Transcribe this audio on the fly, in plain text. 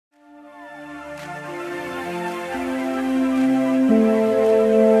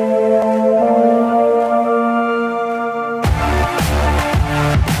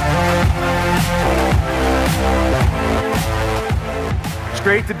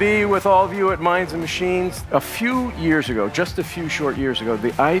great to be with all of you at Minds and Machines. A few years ago, just a few short years ago,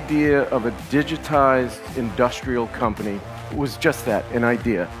 the idea of a digitized industrial company was just that, an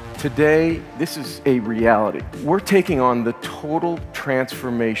idea. Today, this is a reality. We're taking on the total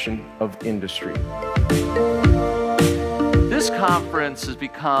transformation of industry. This conference has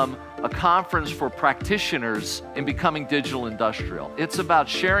become a conference for practitioners in becoming digital industrial. It's about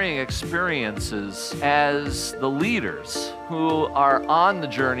sharing experiences as the leaders who are on the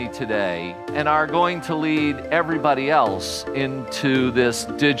journey today and are going to lead everybody else into this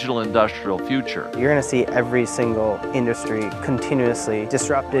digital industrial future. You're going to see every single industry continuously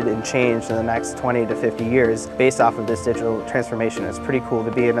disrupted and changed in the next 20 to 50 years based off of this digital transformation. It's pretty cool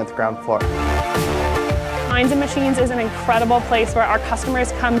to be in at the ground floor. Minds and Machines is an incredible place where our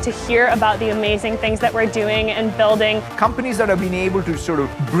customers come to hear about the amazing things that we're doing and building. Companies that have been able to sort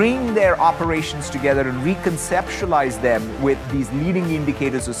of bring their operations together and reconceptualize them with these leading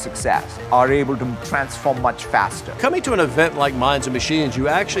indicators of success are able to transform much faster. Coming to an event like Minds and Machines, you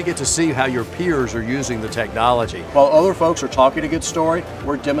actually get to see how your peers are using the technology. While other folks are talking a good story,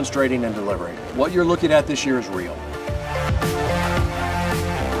 we're demonstrating and delivering. What you're looking at this year is real.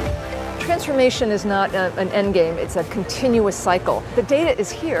 Transformation is not an end game, it's a continuous cycle. The data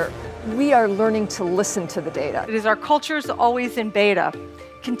is here. We are learning to listen to the data. It is our culture's always in beta,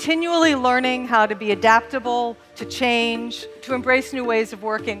 continually learning how to be adaptable, to change, to embrace new ways of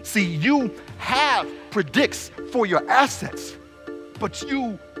working. See, you have predicts for your assets, but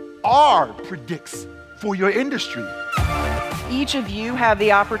you are predicts for your industry. Each of you have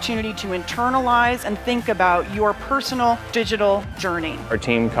the opportunity to internalize and think about your personal digital journey. Our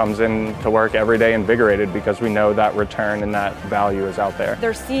team comes in to work every day invigorated because we know that return and that value is out there.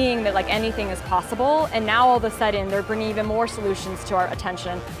 They're seeing that anything is possible, and now all of a sudden they're bringing even more solutions to our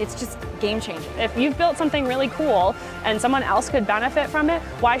attention. It's just game changing. If you've built something really cool and someone else could benefit from it,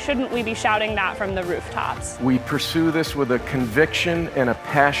 why shouldn't we be shouting that from the rooftops? We pursue this with a conviction and a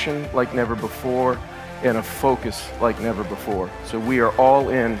passion like never before, and a focus like never before. So we are all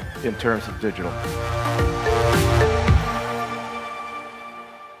in terms of digital.